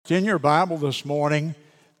In your Bible this morning,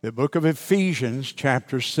 the book of Ephesians,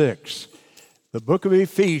 chapter 6. The book of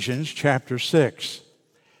Ephesians, chapter 6.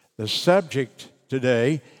 The subject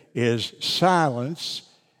today is silence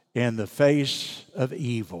in the face of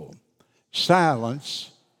evil.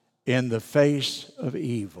 Silence in the face of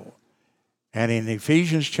evil. And in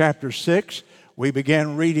Ephesians chapter 6, we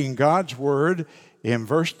began reading God's Word in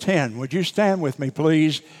verse 10. Would you stand with me,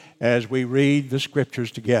 please, as we read the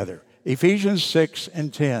Scriptures together? Ephesians 6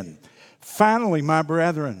 and 10. Finally, my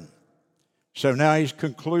brethren. So now he's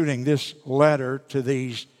concluding this letter to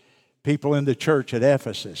these people in the church at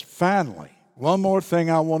Ephesus. Finally, one more thing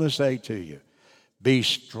I want to say to you. Be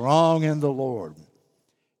strong in the Lord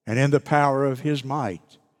and in the power of His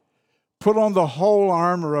might. Put on the whole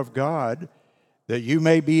armor of God that you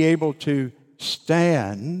may be able to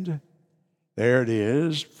stand, there it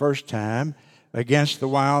is, first time, against the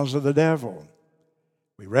wiles of the devil.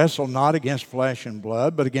 We wrestle not against flesh and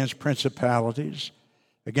blood, but against principalities,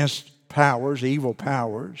 against powers, evil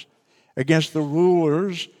powers, against the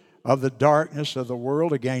rulers of the darkness of the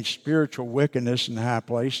world, against spiritual wickedness in high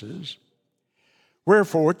places.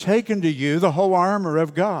 Wherefore, take unto you the whole armor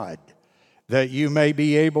of God, that you may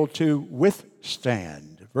be able to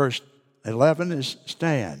withstand. Verse 11 is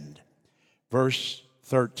stand. Verse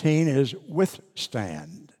 13 is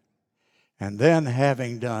withstand. And then,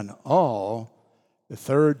 having done all, the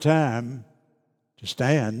third time to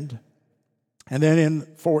stand. And then in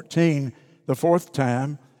 14, the fourth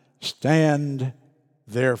time, stand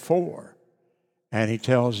therefore. And he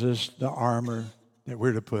tells us the armor that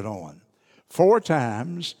we're to put on. 4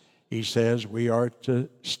 times he says we are to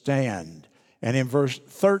stand. And in verse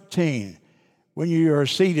 13, when you are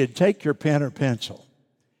seated, take your pen or pencil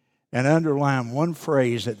and underline one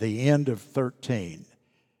phrase at the end of 13.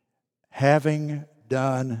 Having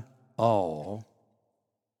done all,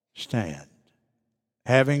 stand.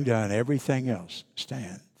 Having done everything else,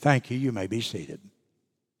 stand. Thank you. You may be seated.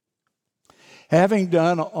 Having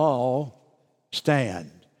done all,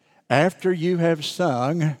 stand. After you have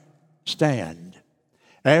sung, stand.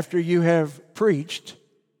 After you have preached,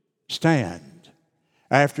 stand.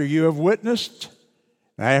 After you have witnessed,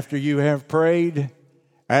 after you have prayed,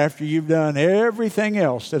 after you've done everything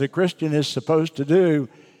else that a Christian is supposed to do,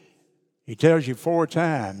 he tells you 4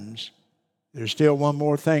 times, there's still one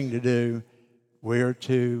more thing to do. We're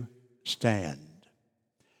to stand.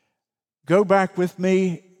 Go back with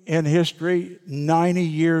me in history 90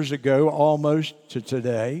 years ago, almost to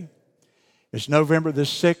today. It's November the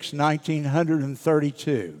 6th,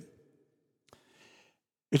 1932.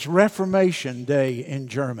 It's Reformation Day in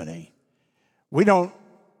Germany. We don't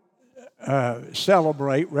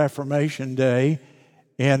celebrate Reformation Day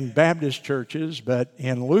in Baptist churches, but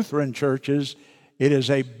in Lutheran churches, it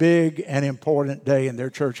is a big and important day in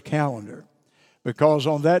their church calendar, because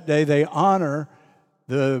on that day they honor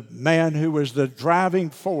the man who was the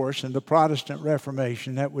driving force in the Protestant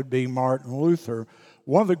Reformation. That would be Martin Luther,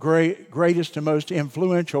 one of the greatest and most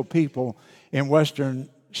influential people in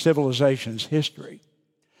Western civilization's history.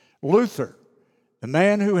 Luther, the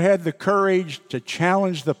man who had the courage to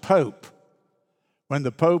challenge the Pope when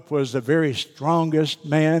the Pope was the very strongest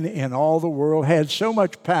man in all the world, had so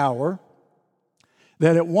much power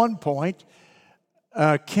that at one point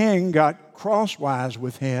a king got crosswise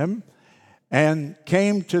with him and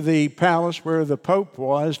came to the palace where the Pope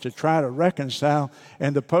was to try to reconcile,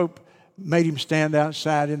 and the Pope made him stand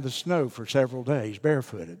outside in the snow for several days,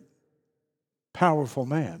 barefooted. Powerful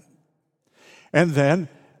man. And then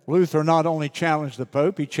Luther not only challenged the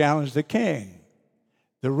Pope, he challenged the king,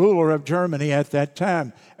 the ruler of Germany at that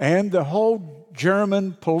time, and the whole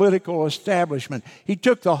German political establishment. He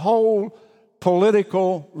took the whole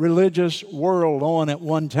political, religious world on at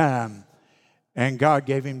one time, and God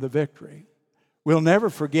gave him the victory. We'll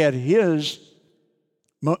never forget his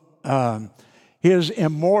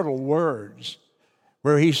immortal words,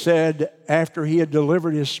 where he said, after he had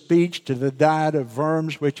delivered his speech to the Diet of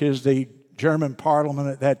Worms, which is the German parliament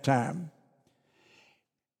at that time,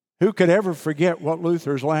 who could ever forget what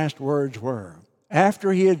Luther's last words were?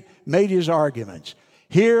 After he had made his arguments,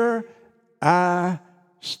 here I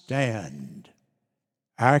stand.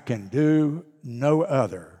 I can do no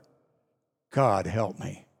other. God help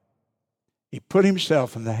me. He put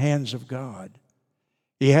himself in the hands of God.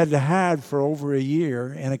 He had to hide for over a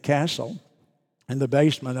year in a castle, in the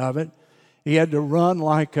basement of it. He had to run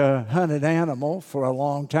like a hunted animal for a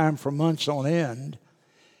long time, for months on end.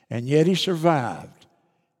 And yet he survived,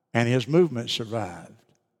 and his movement survived.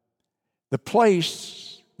 The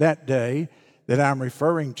place that day that I'm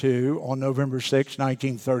referring to on November 6,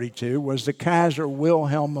 1932, was the Kaiser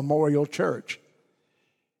Wilhelm Memorial Church.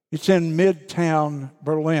 It's in Midtown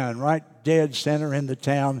Berlin, right dead center in the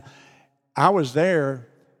town. I was there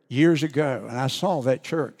years ago, and I saw that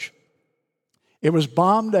church. It was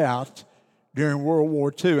bombed out during World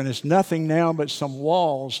War II, and it's nothing now but some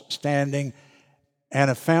walls standing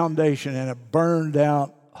and a foundation and a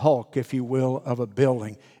burned-out hulk, if you will, of a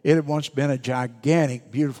building. It had once been a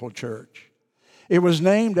gigantic, beautiful church. It was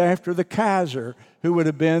named after the Kaiser, who would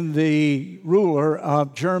have been the ruler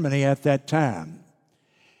of Germany at that time.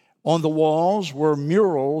 On the walls were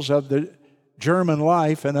murals of the German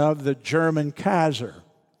life and of the German Kaiser.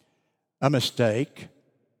 A mistake.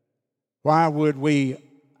 Why would we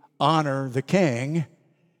honor the king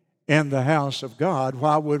in the house of God?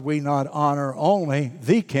 Why would we not honor only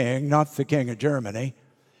the king, not the king of Germany?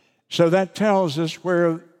 So that tells us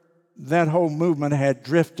where that whole movement had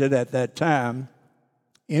drifted at that time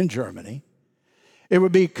in Germany. It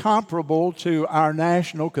would be comparable to our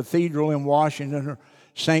national cathedral in Washington or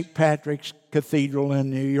St. Patrick's Cathedral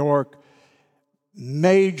in New York.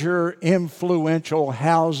 Major influential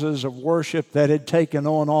houses of worship that had taken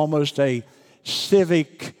on almost a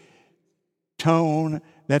civic tone,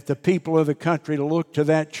 that the people of the country looked to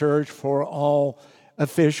that church for all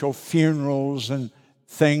official funerals and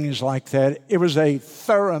things like that. It was a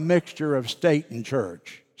thorough mixture of state and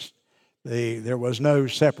church. There was no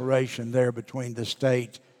separation there between the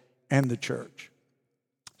state and the church.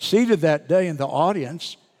 Seated that day in the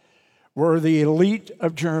audience were the elite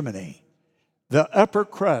of Germany, the upper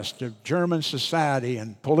crust of German society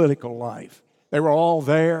and political life. They were all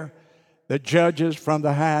there. The judges from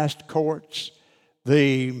the highest courts,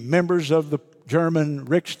 the members of the German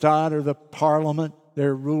Riksdag, or the parliament,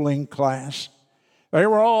 their ruling class. They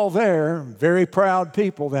were all there, very proud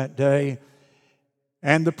people that day.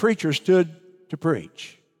 And the preacher stood to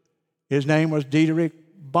preach. His name was Dietrich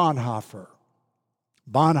Bonhoeffer.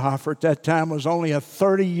 Bonhoeffer at that time was only a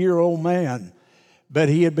 30-year-old man, but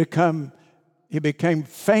he became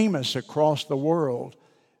famous across the world.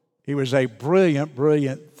 He was a brilliant,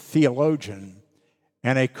 brilliant theologian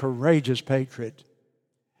and a courageous patriot.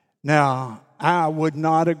 Now, I would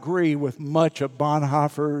not agree with much of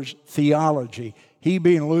Bonhoeffer's theology, he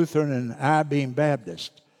being Lutheran and I being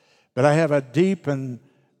Baptist. But I have a deep and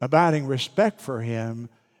abiding respect for him,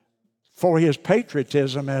 for his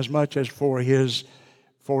patriotism as much as for his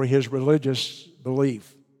religious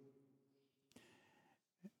belief.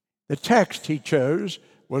 The text he chose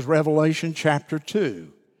was Revelation chapter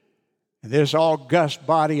 2. And this august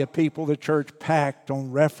body of people the church packed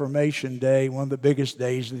on Reformation Day, one of the biggest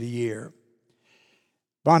days of the year.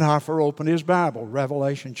 Bonhoeffer opened his Bible,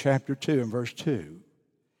 Revelation chapter 2 and verse 2.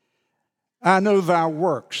 I know thy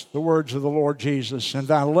works, the words of the Lord Jesus, and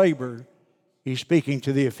thy labor. He's speaking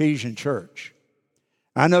to the Ephesian church.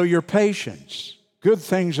 I know your patience, good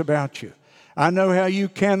things about you. I know how you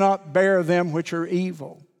cannot bear them which are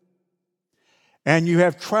evil. And you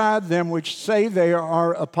have tried them which say they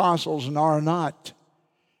are apostles and are not,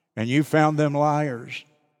 and you found them liars.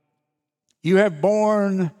 You have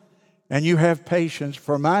borne and you have patience.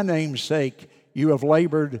 For my name's sake you have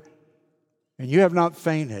labored and you have not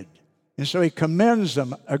fainted. And so he commends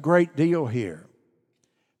them a great deal here.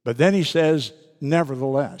 But then he says,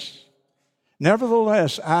 nevertheless,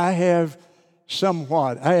 I have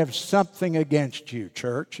something against you,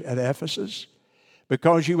 church at Ephesus,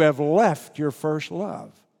 because you have left your first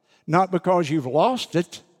love. Not because you've lost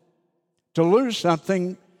it. To lose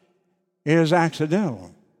something is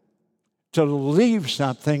accidental. To leave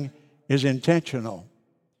something is intentional.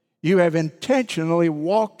 You have intentionally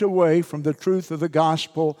walked away from the truth of the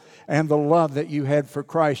gospel and the love that you had for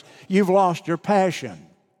Christ. You've lost your passion.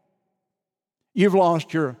 You've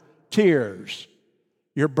lost your tears,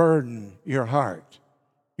 your burden, your heart,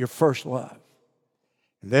 your first love.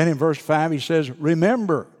 And then in verse 5 he says,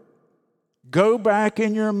 remember, go back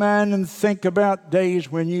in your mind and think about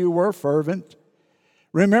days when you were fervent.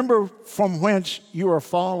 Remember from whence you are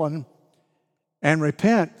fallen and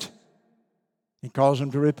repent. He calls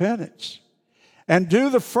them to repentance. And do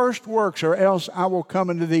the first works, or else I will come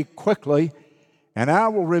unto thee quickly, and I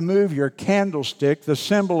will remove your candlestick, the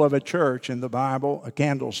symbol of a church in the Bible, a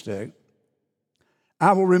candlestick.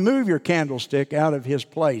 I will remove your candlestick out of his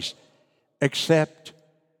place, except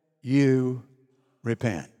you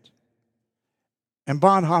repent. And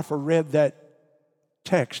Bonhoeffer read that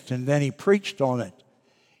text, and then he preached on it.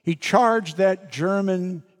 He charged that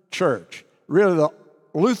German church, really the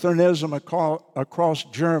Lutheranism across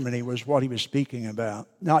Germany was what he was speaking about,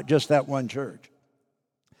 not just that one church.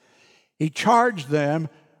 He charged them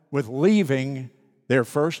with leaving their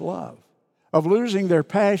first love, of losing their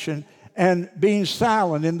passion and being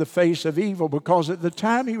silent in the face of evil, because at the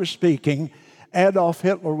time he was speaking, Adolf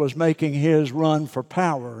Hitler was making his run for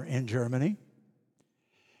power in Germany.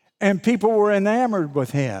 And people were enamored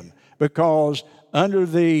with him because under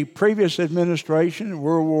the previous administration,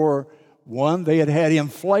 World War I, they had had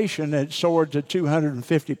inflation that soared to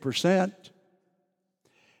 250%.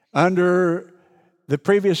 Under the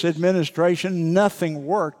previous administration, nothing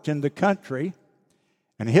worked in the country.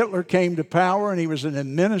 And Hitler came to power, and he was an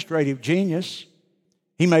administrative genius.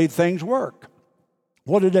 He made things work.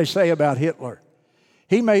 What did they say about Hitler?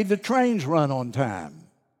 He made the trains run on time.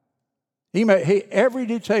 Every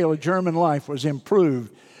detail of German life was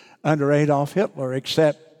improved under Adolf Hitler,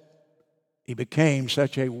 except he became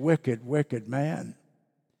such a wicked, wicked man.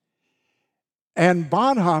 And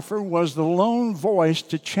Bonhoeffer was the lone voice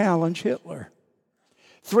to challenge Hitler.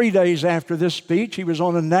 3 days after this speech, he was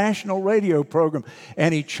on a national radio program,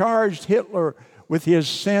 and he charged Hitler with his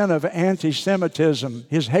sin of anti-Semitism,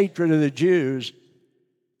 his hatred of the Jews.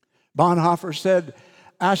 Bonhoeffer said,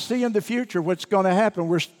 I see in the future what's going to happen.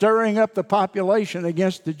 We're stirring up the population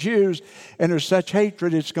against the Jews, and there's such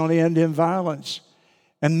hatred it's going to end in violence.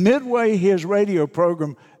 And midway his radio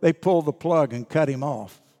program, they pulled the plug and cut him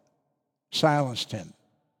off, silenced him,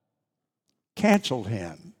 canceled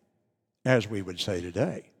him, as we would say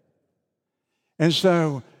today. And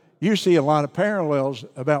so you see a lot of parallels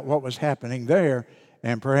about what was happening there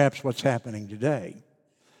and perhaps what's happening today.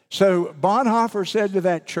 So Bonhoeffer said to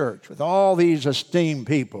that church, with all these esteemed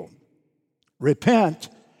people, repent,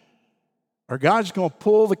 or God's going to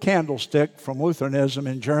pull the candlestick from Lutheranism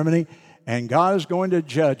in Germany, and God is going to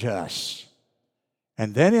judge us.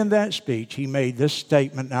 And then in that speech, he made this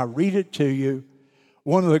statement, and I'll read it to you,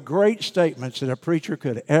 one of the great statements that a preacher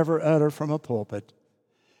could ever utter from a pulpit.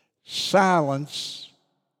 Silence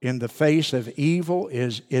in the face of evil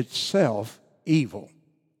is itself evil.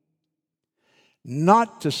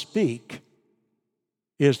 Not to speak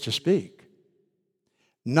is to speak.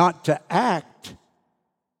 Not to act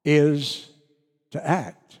is to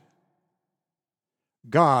act.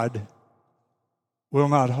 God will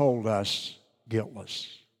not hold us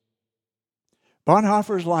guiltless.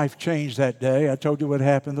 Bonhoeffer's life changed that day. I told you what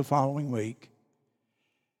happened the following week.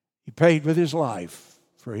 He paid with his life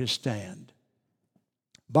for his stand.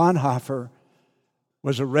 Bonhoeffer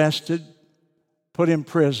was arrested, put in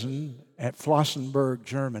prison at Flossenburg,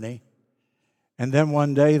 Germany. And then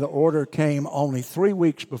one day the order came only 3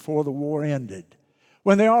 weeks before the war ended.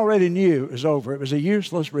 When they already knew it was over, it was a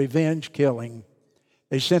useless revenge killing.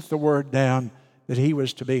 They sent the word down that he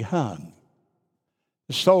was to be hung.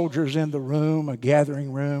 The soldiers in the room, a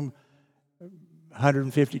gathering room,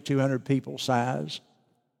 150, 200 people size,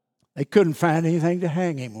 they couldn't find anything to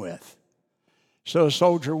hang him with. So a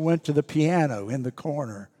soldier went to the piano in the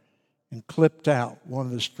corner and clipped out one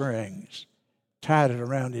of the strings, tied it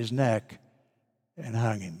around his neck, and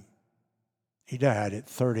hung him. He died at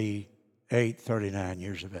 38, 39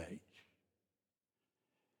 years of age.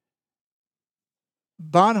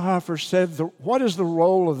 Bonhoeffer said, what is the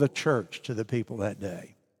role of the church to the people that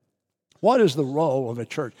day? What is the role of a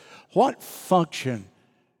church? What function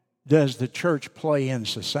does the church play in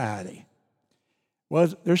society?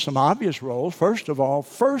 Well, there's some obvious roles. First of all,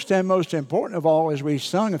 first and most important of all, as we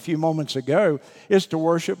sung a few moments ago, is to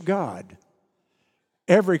worship God.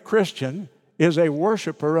 Every Christian is a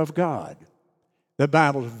worshiper of God. The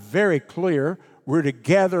Bible is very clear. We're to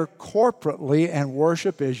gather corporately and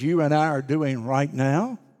worship as you and I are doing right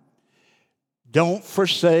now. Don't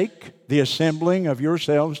forsake the assembling of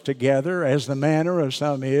yourselves together as the manner of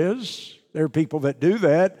some is. There are people that do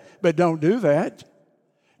that, but don't do that.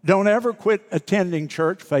 Don't ever quit attending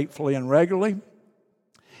church faithfully and regularly.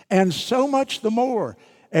 And so much the more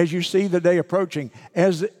as you see the day approaching.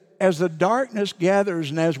 As the darkness gathers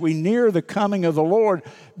and as we near the coming of the Lord,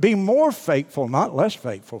 be more faithful, not less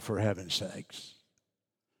faithful, for heaven's sakes.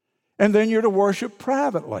 And then you're to worship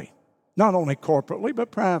privately, not only corporately, but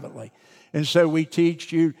privately. And so we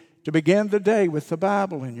teach you to begin the day with the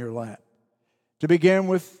Bible in your lap, to begin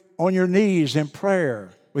with on your knees in prayer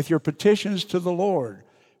with your petitions to the Lord.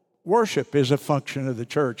 Worship is a function of the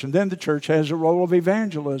church. And then the church has a role of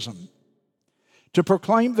evangelism, to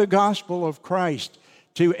proclaim the gospel of Christ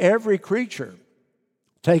to every creature,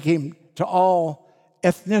 take him to all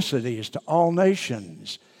ethnicities, to all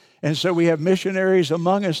nations. And so we have missionaries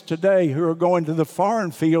among us today who are going to the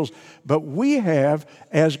foreign fields, but we have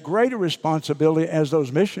as great a responsibility as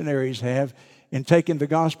those missionaries have in taking the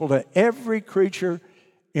gospel to every creature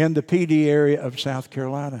in the PD area of South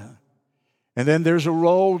Carolina. And then there's a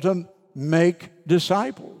role to make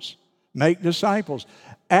disciples. Make disciples.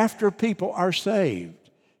 After people are saved,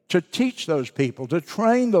 to teach those people, to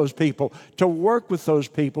train those people, to work with those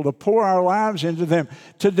people, to pour our lives into them,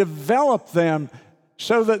 to develop them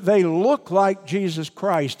so that they look like Jesus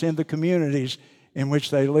Christ in the communities in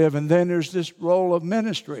which they live. And then there's this role of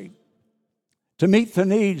ministry to meet the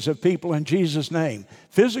needs of people in Jesus' name,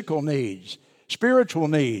 physical needs, spiritual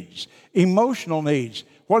needs, emotional needs,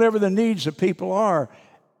 whatever the needs of people are.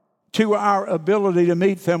 To our ability to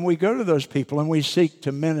meet them, we go to those people and we seek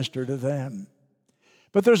to minister to them.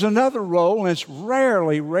 But there's another role, and it's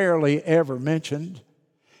rarely ever mentioned.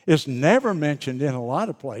 It's never mentioned in a lot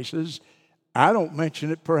of places. I don't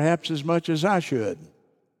mention it perhaps as much as I should.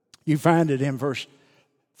 You find it in verse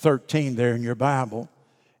 13 there in your Bible.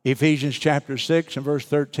 Ephesians chapter 6 and verse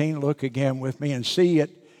 13. Look again with me and see it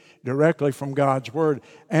directly from God's Word.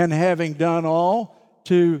 And having done all,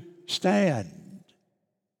 to stand.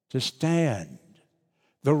 To stand.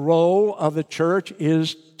 The role of the church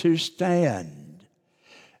is to stand.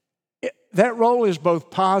 That role is both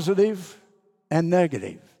positive and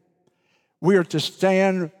negative. We are to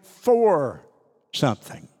stand for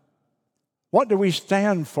something. What do we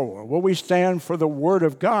stand for? Well, we stand for the Word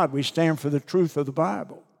of God. We stand for the truth of the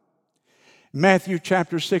Bible. Matthew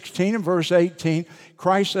chapter 16 and verse 18,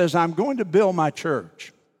 Christ says, I'm going to build my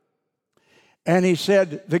church. And he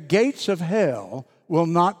said, the gates of hell will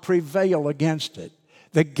not prevail against it.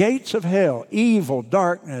 The gates of hell, evil,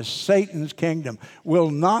 darkness, Satan's kingdom, will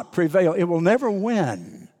not prevail. It will never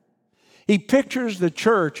win. He pictures the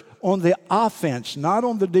church on the offense, not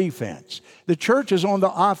on the defense. The church is on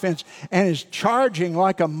the offense and is charging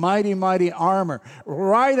like a mighty, mighty armor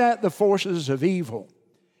right at the forces of evil.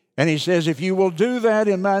 And he says, if you will do that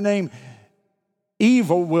in my name,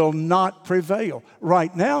 evil will not prevail.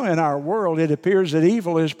 Right now in our world, it appears that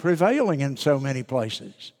evil is prevailing in so many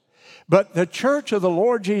places. But the church of the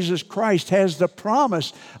Lord Jesus Christ has the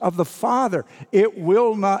promise of the Father.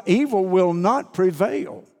 Evil will not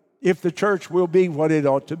prevail if the church will be what it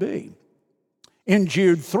ought to be. In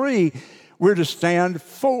Jude 3, we're to stand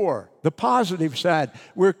for the positive side.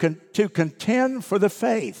 We're to contend for the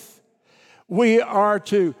faith. We are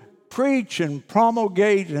to preach and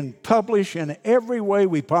promulgate and publish in every way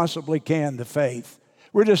we possibly can the faith.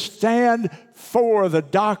 We're to stand for the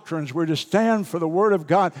doctrines. We're to stand for the Word of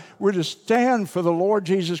God. We're to stand for the Lord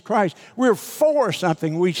Jesus Christ. We're for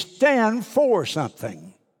something. We stand for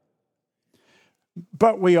something.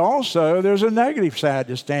 But there's a negative side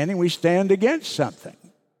to standing. We stand against something.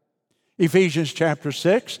 Ephesians chapter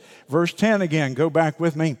 6, verse 10 again. Go back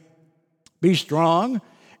with me. Be strong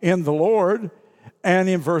in the Lord. And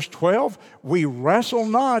in verse 12, we wrestle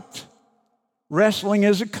not. Wrestling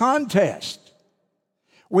is a contest.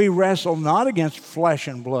 We wrestle not against flesh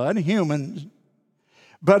and blood, humans,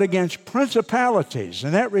 but against principalities.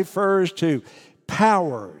 And that refers to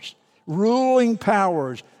powers, ruling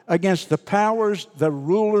powers, against the powers, the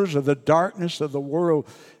rulers of the darkness of the world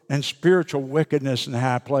and spiritual wickedness in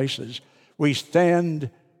high places. We stand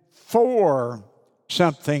for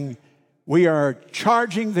something. We are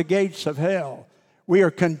charging the gates of hell. We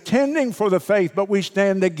are contending for the faith, but we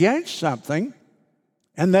stand against something,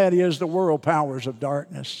 and that is the world powers of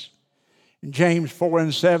darkness. In James 4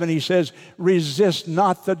 and 7, he says, resist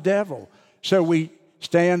not the devil. So we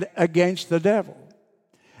stand against the devil.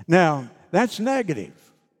 Now, that's negative.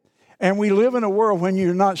 And we live in a world when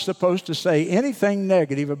you're not supposed to say anything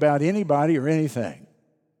negative about anybody or anything.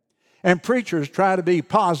 And preachers try to be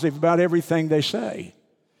positive about everything they say.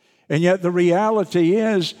 And yet the reality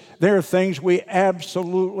is there are things we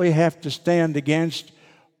absolutely have to stand against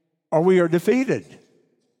or we are defeated.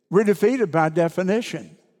 We're defeated by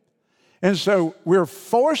definition. And so we're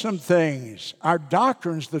for some things, our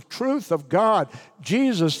doctrines, the truth of God,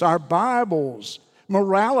 Jesus, our Bibles,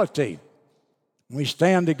 morality. We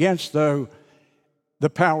stand against, though, the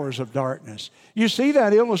powers of darkness. You see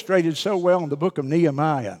that illustrated so well in the book of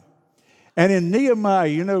Nehemiah. And in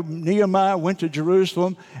Nehemiah, Nehemiah went to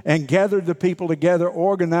Jerusalem and gathered the people together,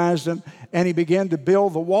 organized them, and he began to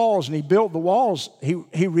build the walls. And he built the walls.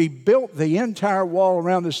 He rebuilt the entire wall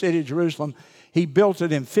around the city of Jerusalem. He built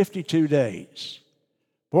it in 52 days.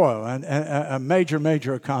 Boy, a major,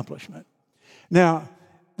 major accomplishment. Now,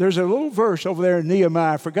 there's a little verse over there in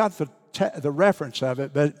Nehemiah. I forgot the reference of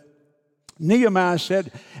it, but Nehemiah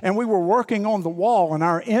said, and we were working on the wall, and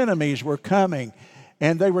our enemies were coming.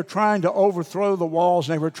 And they were trying to overthrow the walls,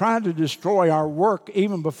 and they were trying to destroy our work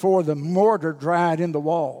even before the mortar dried in the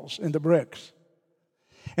walls, in the bricks.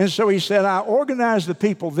 And so he said, I organized the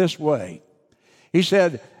people this way. He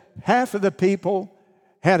said, half of the people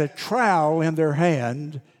had a trowel in their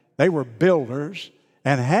hand. They were builders.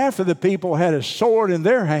 And half of the people had a sword in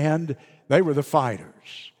their hand. They were the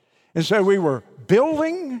fighters. And so we were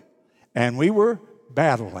building and we were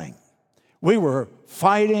battling. We were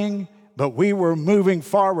fighting, but we were moving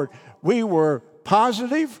forward. We were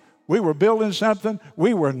positive. We were building something.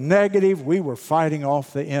 We were negative. We were fighting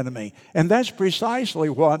off the enemy. And that's precisely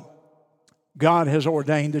what God has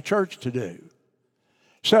ordained the church to do.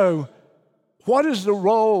 So, what is the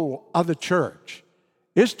role of the church?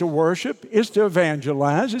 It's to worship, it's to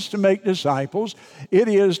evangelize, it's to make disciples, it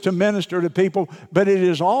is to minister to people, but it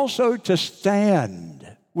is also to stand.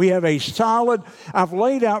 We have I've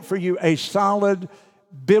laid out for you a solid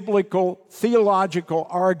biblical, theological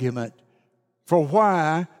argument for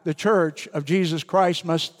why the church of Jesus Christ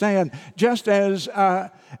must stand, just as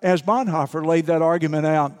Bonhoeffer laid that argument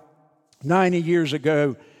out 90 years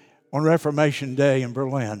ago on Reformation Day in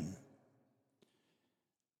Berlin.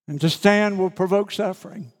 And to stand will provoke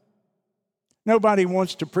suffering. Nobody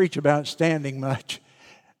wants to preach about standing much.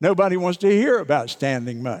 Nobody wants to hear about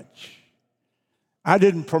standing much. I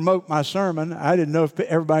didn't promote my sermon. I didn't know if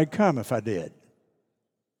everybody'd come if I did.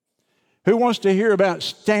 Who wants to hear about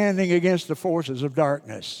standing against the forces of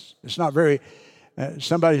darkness? It's not very,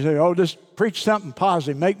 somebody say, oh, just preach something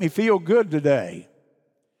positive. Make me feel good today.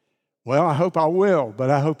 Well, I hope I will, but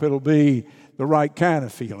I hope it'll be the right kind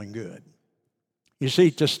of feeling good. You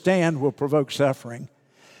see, to stand will provoke suffering.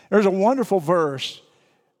 There's a wonderful verse.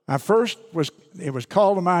 It was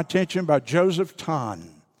called to my attention by Joseph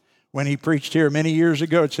Ton when he preached here many years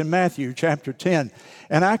ago. It's in Matthew chapter 10.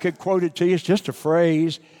 And I could quote it to you. It's just a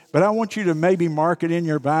phrase, but I want you to maybe mark it in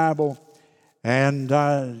your Bible. And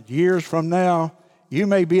years from now, you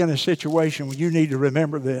may be in a situation where you need to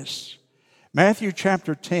remember this. Matthew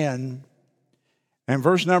chapter 10 and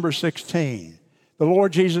verse number 16. The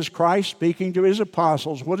Lord Jesus Christ speaking to his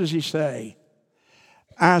apostles, what does he say?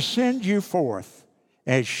 I send you forth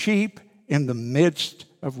as sheep in the midst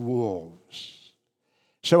of wolves.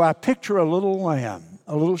 So I picture a little lamb,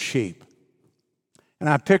 a little sheep, and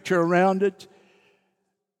I picture around it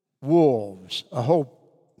wolves,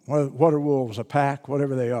 what are wolves, a pack,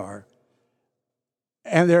 whatever they are.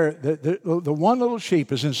 And the one little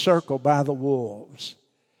sheep is encircled by the wolves,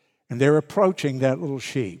 and they're approaching that little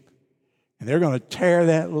sheep. And they're going to tear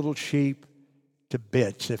that little sheep to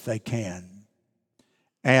bits if they can.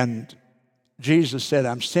 And Jesus said,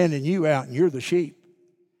 I'm sending you out and you're the sheep.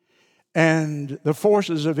 And the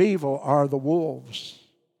forces of evil are the wolves.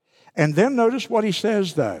 And then notice what he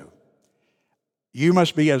says though. You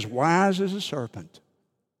must be as wise as a serpent.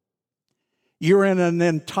 You're in an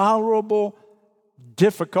intolerable,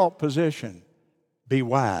 difficult position. Be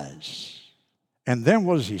wise. And then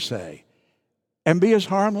what does he say? And be as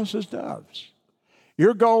harmless as doves.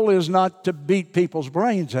 Your goal is not to beat people's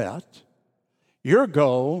brains out. Your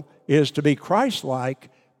goal is to be Christ-like,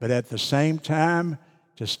 but at the same time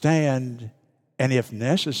to stand and, if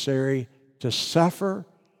necessary, to suffer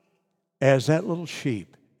as that little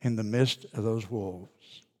sheep in the midst of those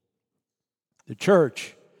wolves. The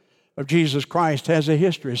church of Jesus Christ has a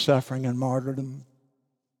history of suffering and martyrdom.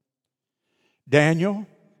 Daniel,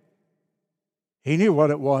 he knew what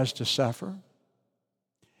it was to suffer.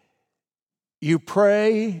 You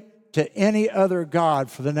pray to any other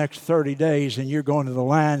god for the next 30 days and you're going to the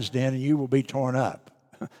lion's den and you will be torn up.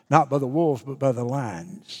 Not by the wolves, but by the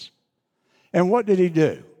lions. And what did he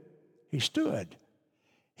do? He stood.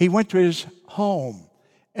 He went to his home.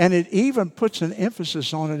 And it even puts an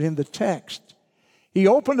emphasis on it in the text. He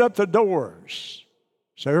opened up the doors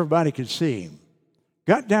so everybody could see him.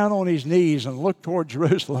 Got down on his knees and looked toward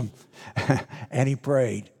Jerusalem. And he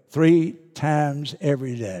prayed 3 times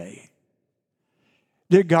every day.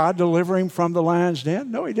 Did God deliver him from the lion's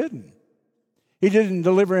den? No, he didn't. He didn't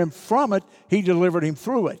deliver him from it. He delivered him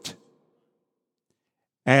through it.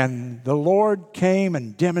 And the Lord came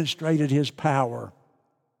and demonstrated his power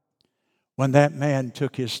when that man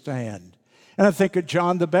took his stand. And I think of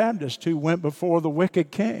John the Baptist who went before the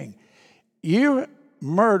wicked king. You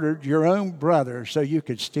murdered your own brother so you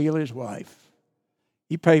could steal his wife.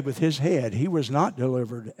 He paid with his head. He was not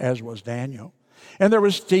delivered, as was Daniel. And there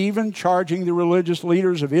was Stephen charging the religious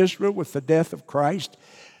leaders of Israel with the death of Christ.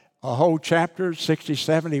 A whole chapter, 60,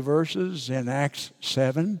 70 verses in Acts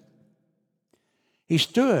 7. He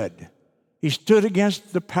stood. He stood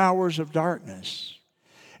against the powers of darkness.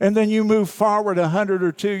 And then you move forward 100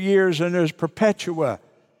 or 2 years and there's Perpetua,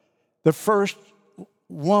 the first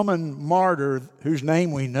woman martyr whose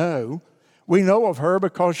name we know. We know of her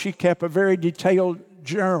because she kept a very detailed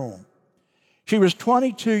journal. She was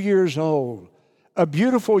 22 years old. A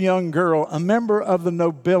beautiful young girl, a member of the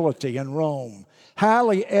nobility in Rome,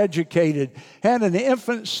 highly educated, had an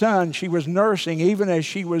infant son she was nursing even as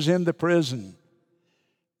she was in the prison.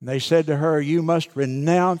 And they said to her, you must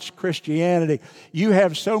renounce Christianity. You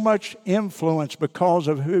have so much influence because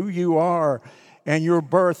of who you are and your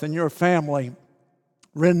birth and your family.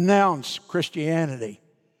 Renounce Christianity.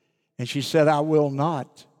 And she said, I will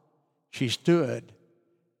not. She stood.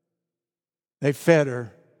 They fed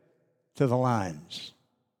her to the lions.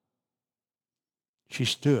 She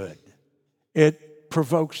stood. It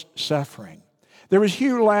provokes suffering. There was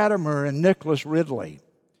Hugh Latimer and Nicholas Ridley,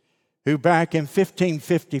 who back in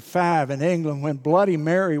 1555 in England, when Bloody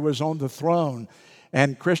Mary was on the throne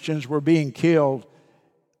and Christians were being killed,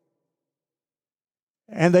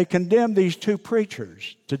 and they condemned these two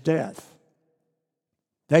preachers to death.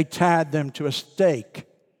 They tied them to a stake.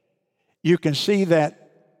 You can see that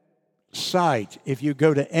sight if you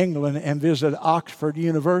go to England and visit Oxford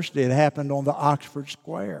University. It happened on the Oxford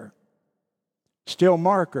Square. Still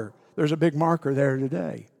marker. There's a big marker there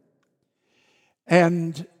today.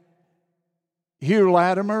 And Hugh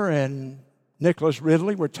Latimer and Nicholas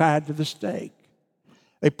Ridley were tied to the stake.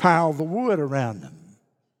 They piled the wood around them.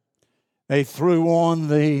 They threw on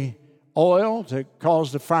the oil to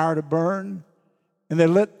cause the fire to burn, and they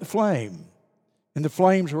lit the flame. And the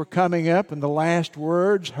flames were coming up, and the last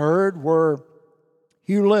words heard were,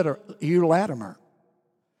 Hugh Latimer,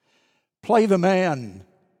 play the man,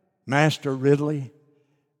 Master Ridley,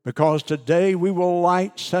 because today we will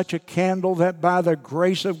light such a candle that by the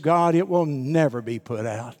grace of God it will never be put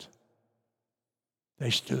out. They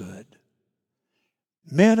stood.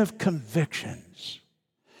 Men of convictions,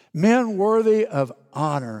 men worthy of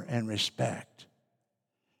honor and respect,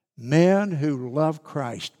 men who love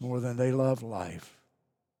Christ more than they love life.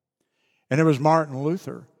 And there was Martin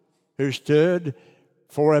Luther, who stood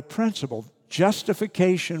for a principle,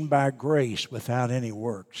 justification by grace without any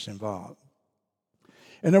works involved.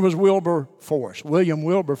 And there was William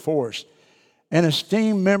Wilberforce, an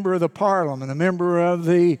esteemed member of the Parliament, a member of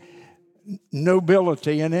the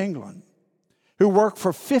nobility in England, who worked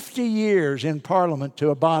for 50 years in Parliament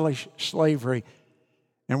to abolish slavery.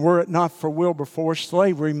 And were it not for Wilberforce,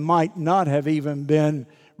 slavery might not have even been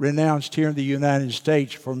renounced here in the United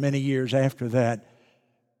States for many years after that.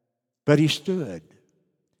 But he stood.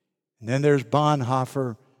 And then there's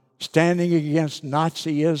Bonhoeffer, standing against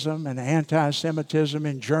Nazism and anti-Semitism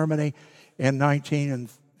in Germany in the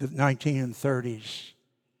 1930s.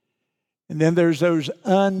 And then there's those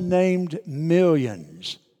unnamed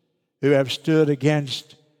millions who have stood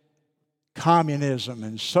against communism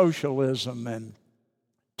and socialism and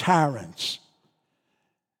tyrants.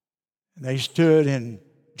 And they stood in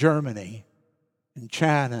Germany, in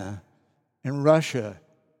China, in Russia,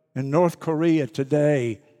 in North Korea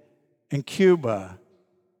today, in Cuba,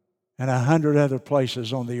 and 100 other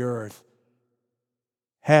places on the earth,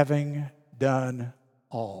 having done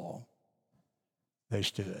all. They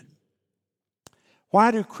stood.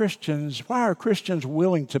 Why are Christians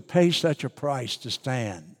willing to pay such a price to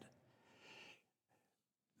stand?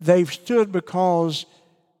 They've stood because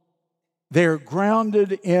they're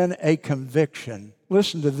grounded in a conviction.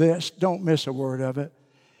 Listen to this, don't miss a word of it.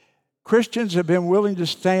 Christians have been willing to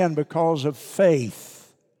stand because of faith.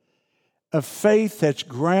 A faith that's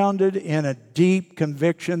grounded in a deep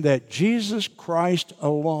conviction that Jesus Christ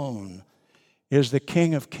alone is the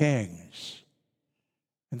King of Kings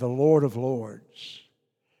and the Lord of Lords,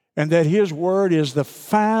 and that His Word is the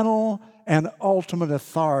final and ultimate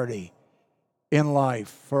authority in life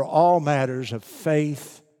for all matters of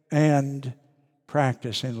faith and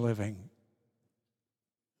practice in living.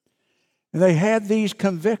 And they had these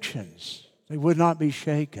convictions. They would not be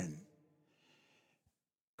shaken.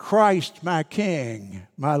 Christ, my King,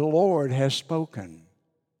 my Lord, has spoken.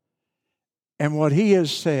 And what He has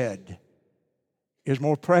said is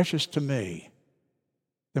more precious to me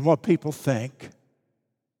than what people think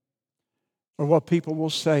or what people will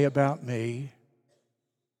say about me.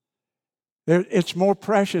 It's more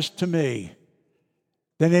precious to me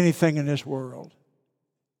than anything in this world.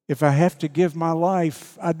 If I have to give my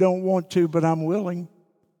life, I don't want to, but I'm willing.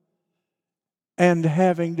 And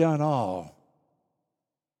having done all,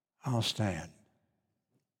 I'll stand.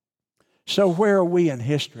 So where are we in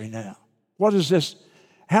history now? What is this?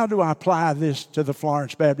 How do I apply this to the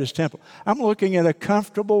Florence Baptist Temple? I'm looking at a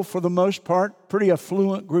comfortable, for the most part, pretty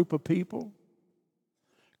affluent group of people.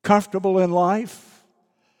 Comfortable in life,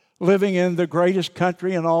 living in the greatest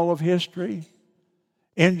country in all of history,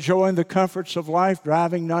 enjoying the comforts of life,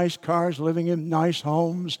 driving nice cars, living in nice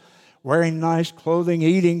homes, wearing nice clothing,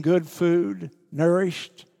 eating good food,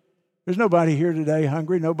 nourished. There's nobody here today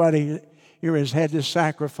hungry. Nobody here has had to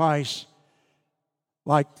sacrifice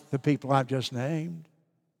like the people I've just named.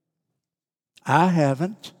 I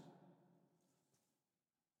haven't.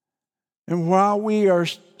 And while we are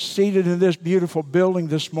seated in this beautiful building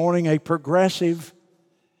this morning, a progressive,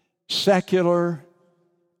 secular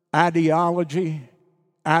ideology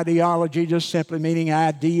just simply meaning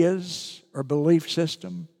ideas or belief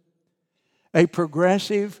system, a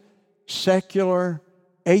progressive, secular,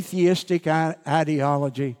 atheistic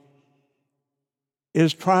ideology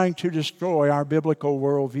is trying to destroy our biblical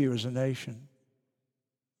worldview as a nation.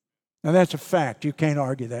 Now that's a fact. You can't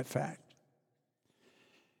argue that fact.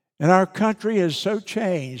 And our country is so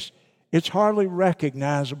changed, it's hardly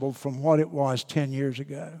recognizable from what it was 10 years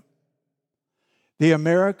ago. The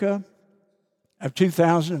America of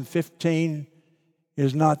 2015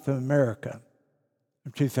 is not the America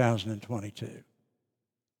of 2022.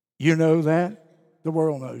 You know that. The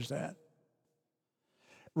world knows that.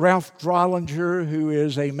 Ralph Drollinger, who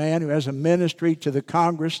is a man who has a ministry to the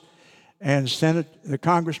Congress and the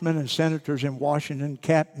congressmen and senators in Washington,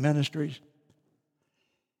 CAP Ministries,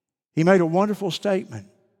 he made a wonderful statement.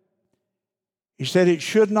 He said, "It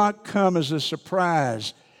should not come as a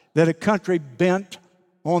surprise that a country bent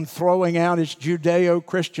on throwing out its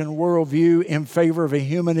Judeo-Christian worldview in favor of a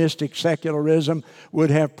humanistic secularism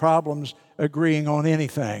would have problems agreeing on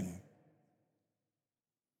anything."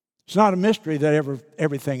 It's not a mystery that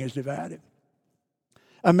everything is divided.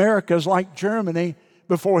 America is like Germany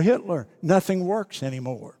before Hitler. Nothing works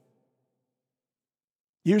anymore.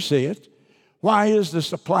 You see it. Why is the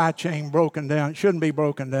supply chain broken down? It shouldn't be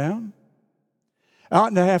broken down. I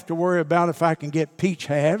oughtn't to have to worry about if I can get peach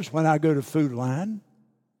halves when I go to Food Line.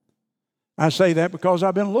 I say that because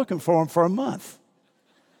I've been looking for them for a month.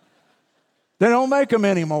 They don't make them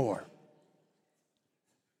anymore.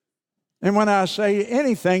 And when I say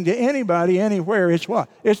anything to anybody, anywhere, it's what?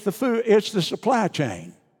 It's the food, it's the supply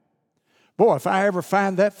chain. Boy, if I ever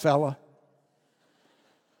find that fella.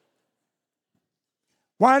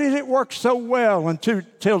 Why did it work so well until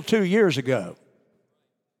 2 years ago?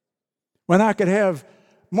 When I could have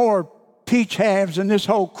more peach halves than this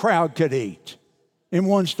whole crowd could eat in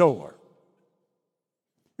one store.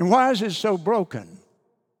 And why is it so broken?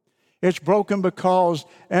 It's broken because,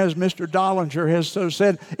 as Mr. Dollinger has so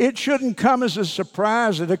said, it shouldn't come as a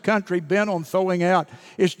surprise that a country bent on throwing out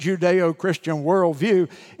its Judeo-Christian worldview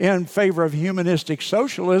in favor of humanistic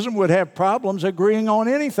socialism would have problems agreeing on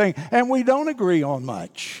anything, and we don't agree on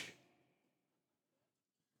much.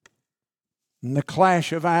 And the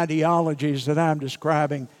clash of ideologies that I'm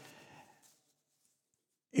describing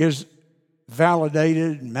is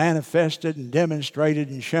validated, manifested, and demonstrated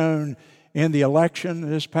and shown in the election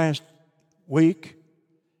this past week,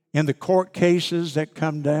 in the court cases that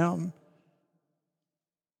come down.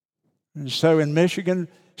 And so in Michigan,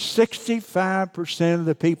 65% of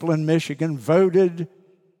the people in Michigan voted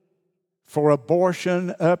for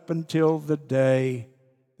abortion up until the day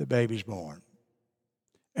the baby's born.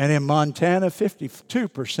 And in Montana,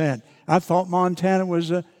 52%. I thought Montana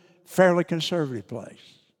was a fairly conservative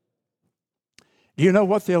place. Do you know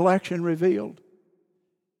what the election revealed?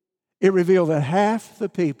 It revealed that half the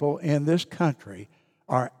people in this country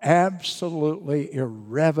are absolutely,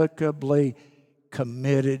 irrevocably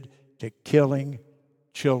committed to killing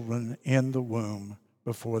children in the womb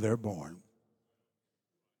before they're born.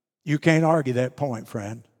 You can't argue that point,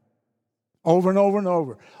 friend. Over and over and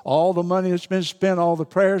over. All the money that's been spent, all the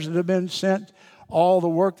prayers that have been sent, all the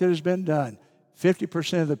work that has been done,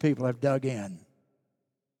 50% of the people have dug in.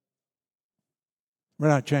 We're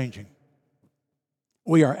not changing.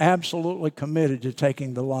 We are absolutely committed to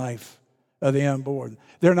taking the life of the unborn.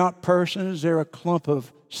 They're not persons, they're a clump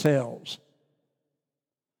of cells.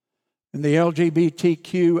 And the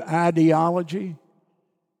LGBTQ ideology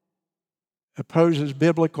opposes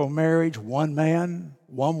biblical marriage, one man,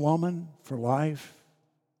 one woman for life.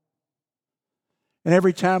 And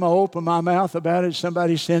every time I open my mouth about it,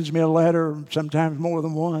 somebody sends me a letter, sometimes more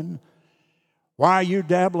than one. Why are you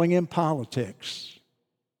dabbling in politics?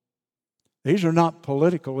 These are not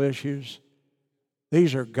political issues.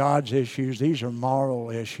 These are God's issues. These are moral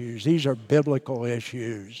issues. These are biblical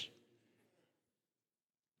issues.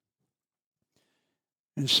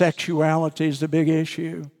 And sexuality is the big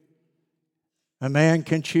issue. A man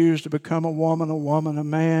can choose to become a woman a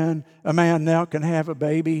man. A man now can have a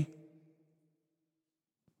baby.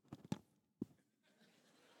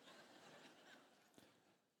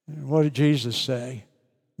 And what did Jesus say?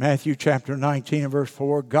 Matthew chapter 19 and verse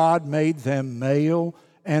 4, God made them male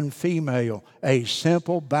and female, a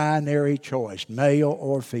simple binary choice, male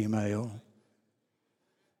or female.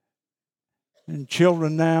 And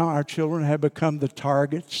children now, our children have become the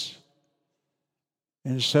targets.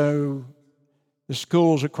 And so the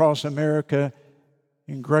schools across America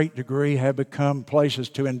in great degree have become places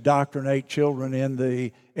to indoctrinate children in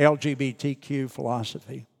the LGBTQ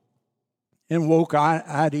philosophy, in woke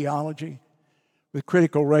ideology, with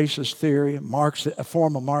critical racist theory, a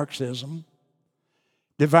form of Marxism,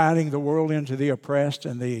 dividing the world into the oppressed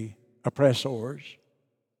and the oppressors.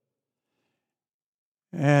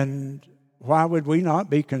 And why would we not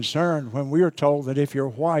be concerned when we are told that if you're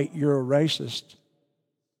white, you're a racist?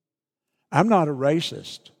 I'm not a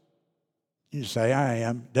racist. You say, I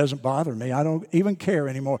am. Doesn't bother me. I don't even care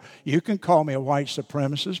anymore. You can call me a white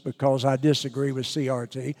supremacist because I disagree with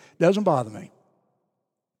CRT. Doesn't bother me.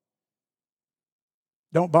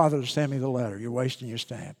 Don't bother to send me the letter. You're wasting your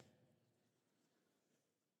stamp.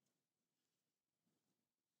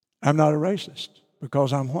 I'm not a racist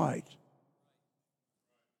because I'm white.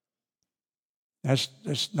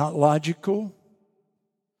 That's not logical.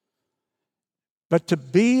 But to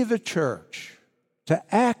be the church, to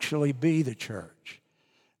actually be the church,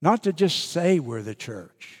 not to just say we're the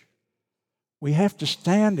church, we have to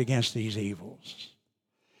stand against these evils.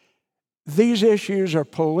 These issues are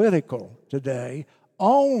political today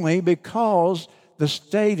only because the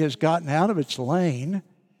state has gotten out of its lane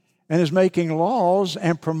and is making laws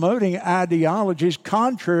and promoting ideologies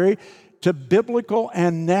contrary to biblical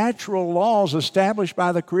and natural laws established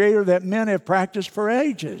by the Creator that men have practiced for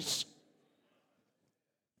ages.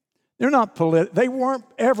 They weren't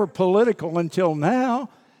ever political until now.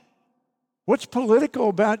 What's political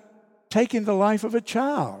about taking the life of a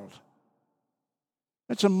child?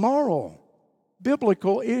 It's a moral,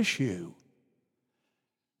 biblical issue.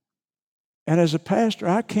 And as a pastor,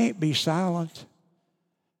 I can't be silent.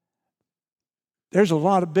 There's a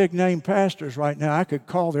lot of big-name pastors right now. I could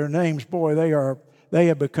call their names. Boy, they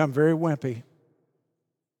have become very wimpy.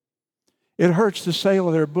 It hurts the sale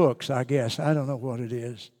of their books, I guess. I don't know what it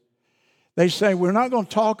is. They say, we're not going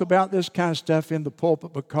to talk about this kind of stuff in the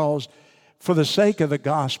pulpit because for the sake of the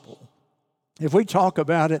gospel. If we talk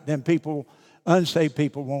about it, then unsaved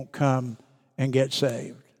people won't come and get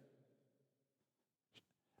saved.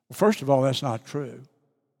 Well, first of all, that's not true.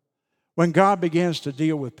 When God begins to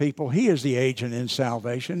deal with people, He is the agent in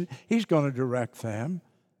salvation. He's going to direct them.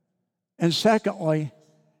 And secondly,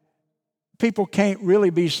 people can't really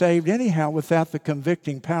be saved anyhow without the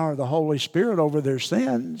convicting power of the Holy Spirit over their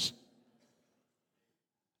sins.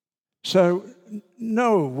 So,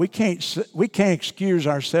 no, we can't excuse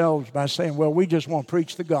ourselves by saying, well, we just want to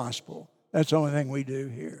preach the gospel. That's the only thing we do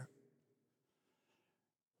here.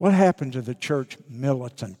 What happened to the church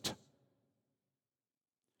militant?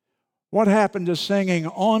 What happened to singing,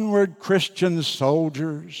 onward Christian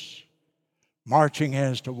soldiers, marching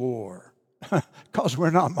as to war? Because we're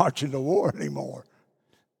not marching to war anymore.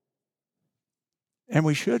 And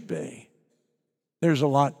we should be. There's a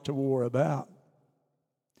lot to war about.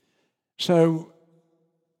 So,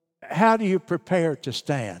 how do you prepare to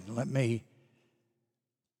stand? Let me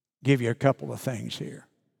give you a couple of things here.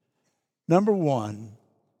 Number one,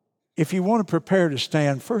 if you want to prepare to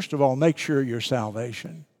stand, first of all, make sure your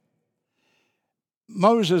salvation.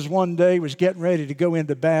 Moses one day was getting ready to go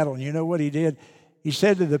into battle, and you know what he did? He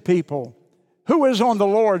said to the people, who is on the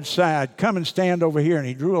Lord's side? Come and stand over here. And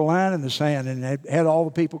he drew a line in the sand and had all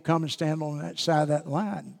the people come and stand on that side of that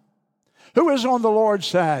line. Who is on the Lord's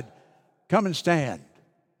side? Come and stand.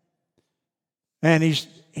 And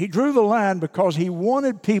he drew the line because he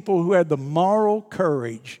wanted people who had the moral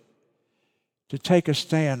courage to take a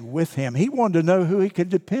stand with him. He wanted to know who he could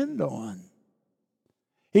depend on.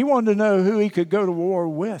 He wanted to know who he could go to war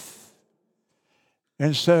with.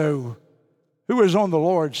 And so, who was on the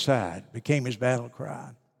Lord's side became his battle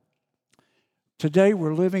cry. Today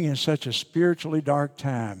we're living in such a spiritually dark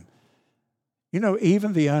time. You know,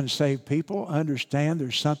 even the unsaved people understand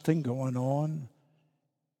there's something going on.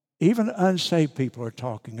 Even unsaved people are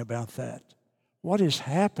talking about that. What is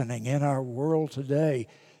happening in our world today?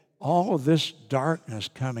 All of this darkness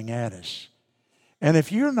coming at us. And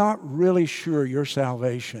if you're not really sure your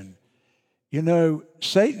salvation, you know,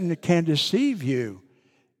 Satan can deceive you.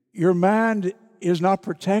 Your mind is not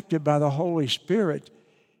protected by the Holy Spirit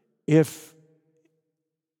if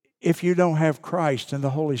you don't have Christ and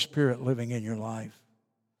the Holy Spirit living in your life.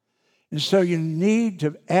 And so you need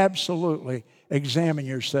to absolutely examine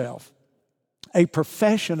yourself. A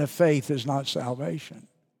profession of faith is not salvation.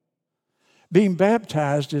 Being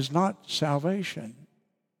baptized is not salvation.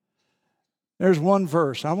 There's one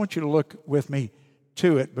verse. I want you to look with me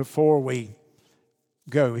to it before we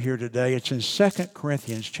go here today. It's in 2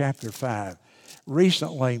 Corinthians chapter 5.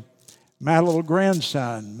 Recently, my little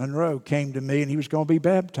grandson, Monroe, came to me and he was going to be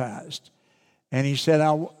baptized. And he said,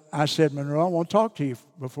 I said, Monroe, I want to talk to you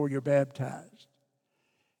before you're baptized.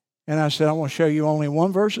 And I said, I want to show you only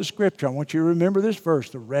one verse of Scripture. I want you to remember this verse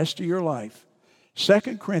the rest of your life. 2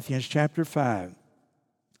 Corinthians chapter 5.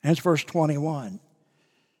 That's verse 21.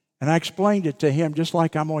 And I explained it to him just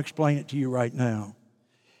like I'm going to explain it to you right now.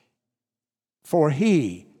 For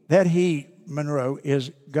he, that he, Monroe,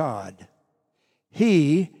 is God.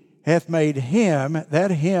 He hath made him,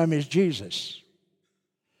 that him is Jesus.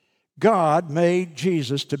 God made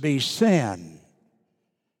Jesus to be sin.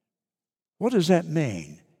 What does that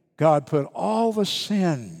mean? God put all the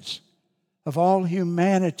sins of all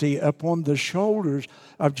humanity upon the shoulders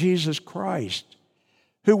of Jesus Christ,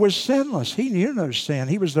 who was sinless. He knew no sin.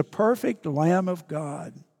 He was the perfect Lamb of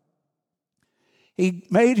God. He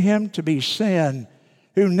made him to be sin,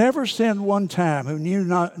 who never sinned one time, who knew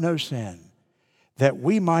no sin, that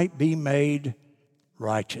we might be made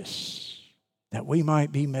righteous, that we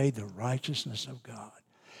might be made the righteousness of God.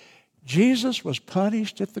 Jesus was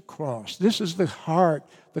punished at the cross. This is the heart,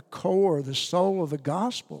 the core, the soul of the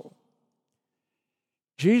gospel.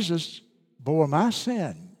 Jesus bore my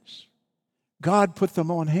sins. God put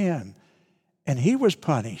them on him, and he was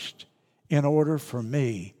punished in order for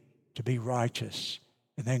me to be righteous.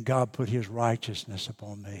 And then God put his righteousness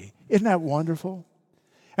upon me. Isn't that wonderful?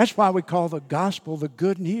 That's why we call the gospel the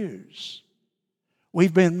good news.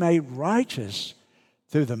 We've been made righteous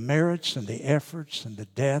through the merits and the efforts and the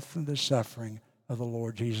death and the suffering of the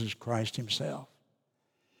Lord Jesus Christ himself.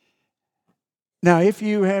 Now, if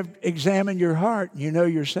you have examined your heart and you know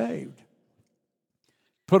you're saved,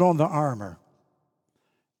 put on the armor,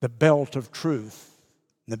 the belt of truth.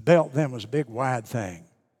 And the belt then was a big wide thing.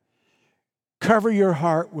 Cover your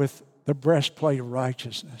heart with the breastplate of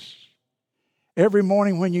righteousness. Every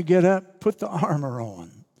morning when you get up, put the armor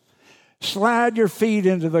on. Slide your feet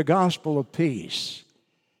into the gospel of peace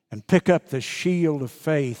and pick up the shield of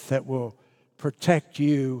faith that will protect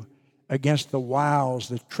you against the wiles,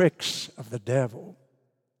 the tricks of the devil.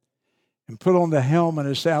 And put on the helmet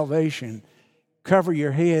of salvation. Cover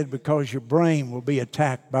your head because your brain will be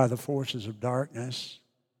attacked by the forces of darkness.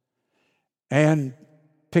 And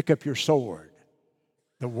pick up your sword,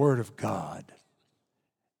 the Word of God.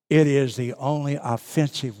 It is the only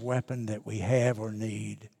offensive weapon that we have or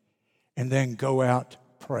need. And then go out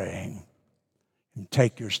praying and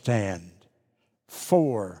take your stand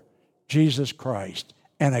for Jesus Christ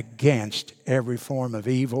and against every form of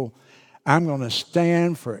evil. I'm going to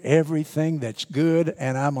stand for everything that's good,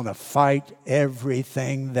 and I'm going to fight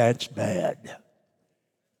everything that's bad.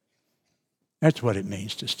 That's what it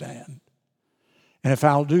means to stand. And if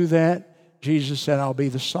I'll do that, Jesus said, I'll be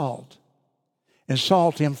the salt. And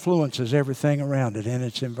salt influences everything around it in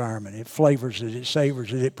its environment. It flavors it, it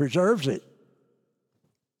savors it, it preserves it.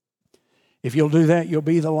 If you'll do that, you'll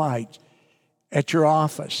be the light at your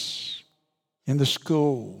office, in the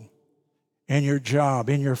school, in your job,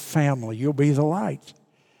 in your family. You'll be the light.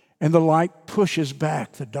 And the light pushes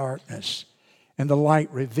back the darkness. And the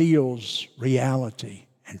light reveals reality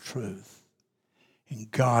and truth. And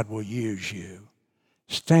God will use you.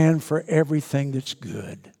 Stand for everything that's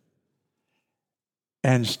good.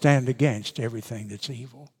 And stand against everything that's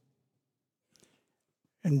evil.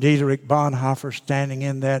 And Dietrich Bonhoeffer, standing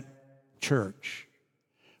in that church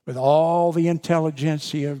with all the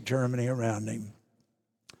intelligentsia of Germany around him,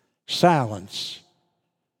 silence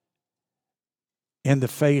in the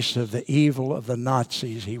face of the evil of the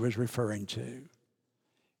Nazis he was referring to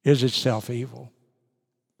is itself evil.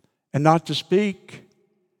 And not to speak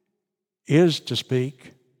is to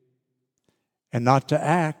speak, and not to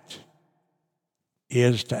act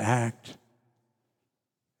is to act.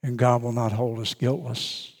 And God will not hold us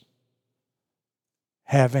guiltless,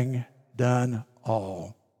 having done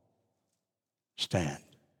all. Stand.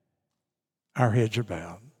 Our heads are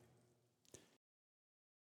bowed.